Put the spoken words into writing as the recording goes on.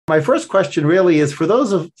My first question really is for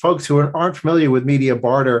those of folks who aren't familiar with media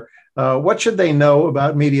barter, what should they know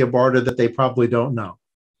about media barter that they probably don't know?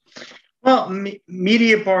 Well,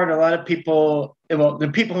 media barter, a lot of people, well,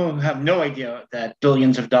 the people who have no idea that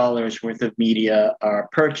billions of dollars worth of media are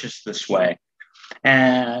purchased this way.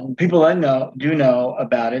 And people that do know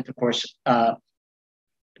about it, of course,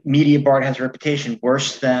 media barter has a reputation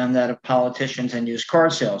worse than that of politicians and used car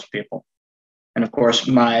salespeople. And of course,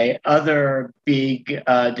 my other big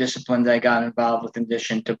discipline that I got involved with in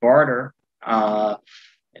addition to barter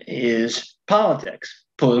is politics,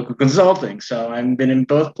 political consulting. So I've been in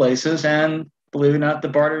both places, and believe it or not, the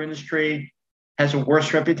barter industry has a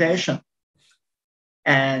worse reputation,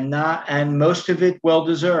 and most of it well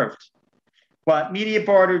deserved. What media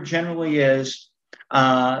barter generally is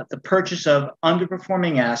the purchase of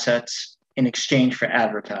underperforming assets in exchange for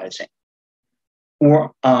advertising.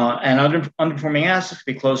 Underperforming assets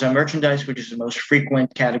could be closeout merchandise, which is the most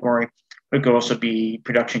frequent category. It could also be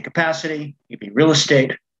production capacity. It could be real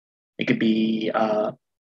estate. It could be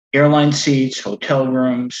airline seats, hotel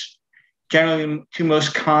rooms. Generally, the two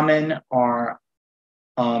most common are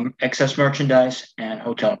excess merchandise and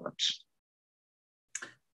hotel rooms.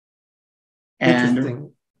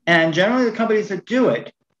 Interesting. And generally, the companies that do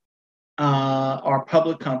it are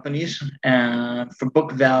public companies. And for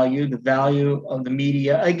book value, the value of the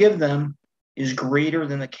media I give them is greater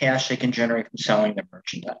than the cash they can generate from selling their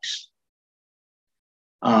merchandise.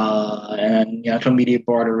 And that's what media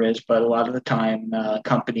barter is. But a lot of the time,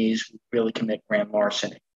 companies really commit grand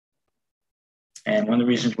larceny. And one of the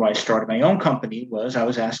reasons why I started my own company was I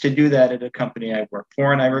was asked to do that at a company I worked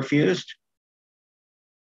for, and I refused.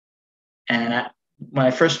 And when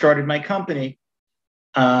I first started my company,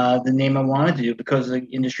 the name I wanted to do, because of the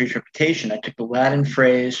industry's reputation, I took the Latin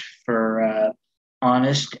phrase for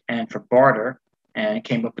honest and for barter, and it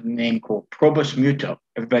came up with a name called probus mutuo.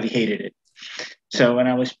 Everybody hated it. So when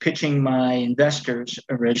I was pitching my investors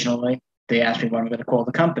originally, they asked me what I'm going to call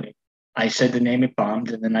the company. I said the name, it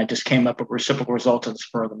bombed, and then I just came up with Reciprocal Results on the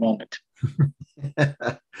spur of the moment.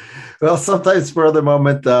 Well, sometimes spur of the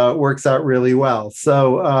moment works out really well.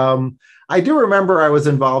 So I do remember I was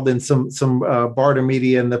involved in some barter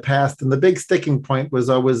media in the past, and the big sticking point was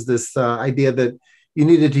always this idea that you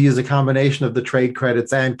needed to use a combination of the trade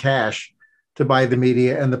credits and cash to buy the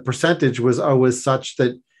media, and the percentage was always such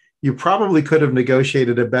that you probably could have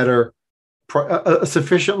negotiated a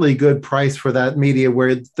sufficiently good price for that media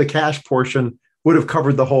where the cash portion would have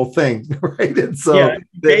covered the whole thing, right? And so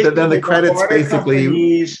then the credits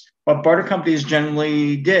basically... What barter companies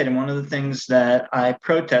generally did, and one of the things that I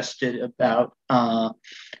protested about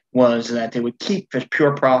was that they would keep as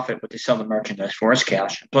pure profit what they sell the merchandise for as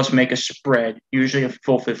cash, plus make a spread, usually a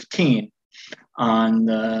full 15, on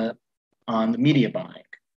the media buying.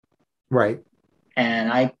 Right.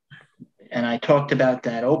 And I talked about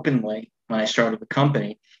that openly when I started the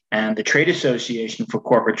company, and the Trade Association for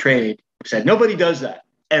Corporate Trade said, nobody does that.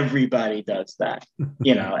 Everybody does that,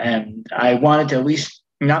 and I wanted to at least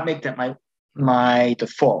not make that my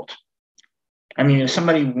default. I mean, if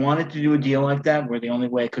somebody wanted to do a deal like that, where the only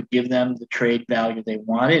way I could give them the trade value they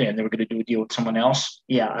wanted and they were going to do a deal with someone else,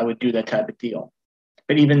 yeah, I would do that type of deal.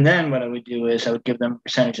 But even then, what I would do is I would give them a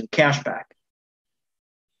percentage of the cash back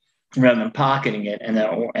rather than pocketing it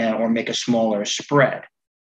or make a smaller spread.